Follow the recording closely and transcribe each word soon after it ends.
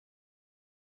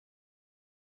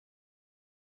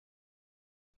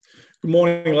Good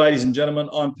morning, ladies and gentlemen.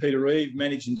 I'm Peter Reeve,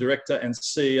 Managing Director and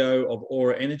CEO of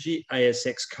Aura Energy,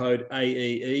 ASX code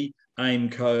AEE, AIM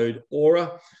code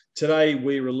Aura. Today,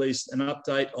 we released an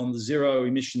update on the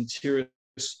zero-emission Tiris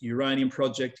uranium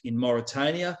project in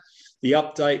Mauritania. The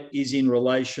update is in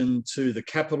relation to the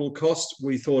capital cost.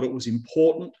 We thought it was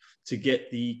important to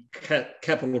get the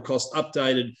capital cost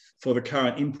updated for the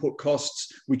current input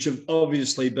costs, which have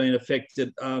obviously been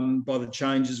affected by the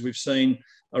changes we've seen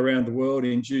around the world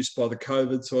induced by the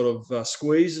COVID sort of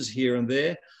squeezes here and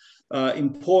there.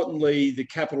 Importantly, the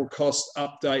capital cost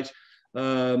update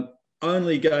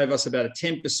only gave us about a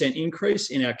 10%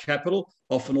 increase in our capital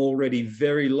off an already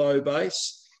very low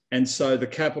base. And so the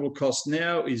capital cost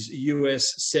now is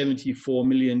US $74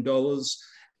 million.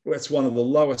 That's one of the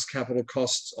lowest capital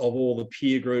costs of all the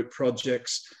peer group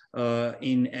projects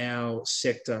in our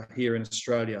sector here in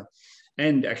Australia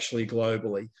and actually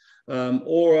globally.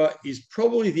 Aura is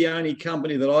probably the only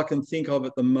company that I can think of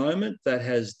at the moment that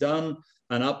has done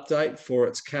an update for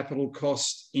its capital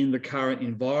costs in the current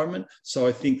environment. So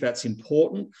I think that's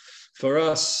important. For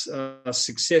us,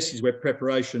 success is where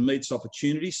preparation meets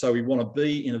opportunity. So we want to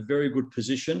be in a very good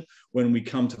position when we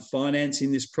come to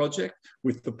financing this project.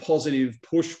 With the positive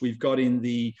push we've got in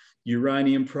the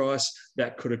uranium price,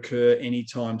 that could occur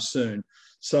anytime soon.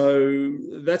 So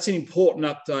that's an important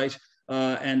update.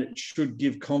 And it should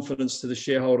give confidence to the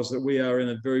shareholders that we are in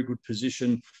a very good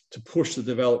position to push the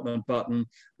development button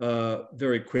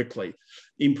very quickly.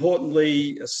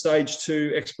 Importantly, stage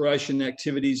 2 exploration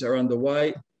activities are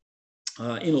underway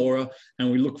in Aura, and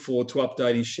we look forward to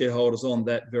updating shareholders on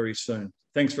that very soon.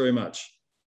 Thanks very much.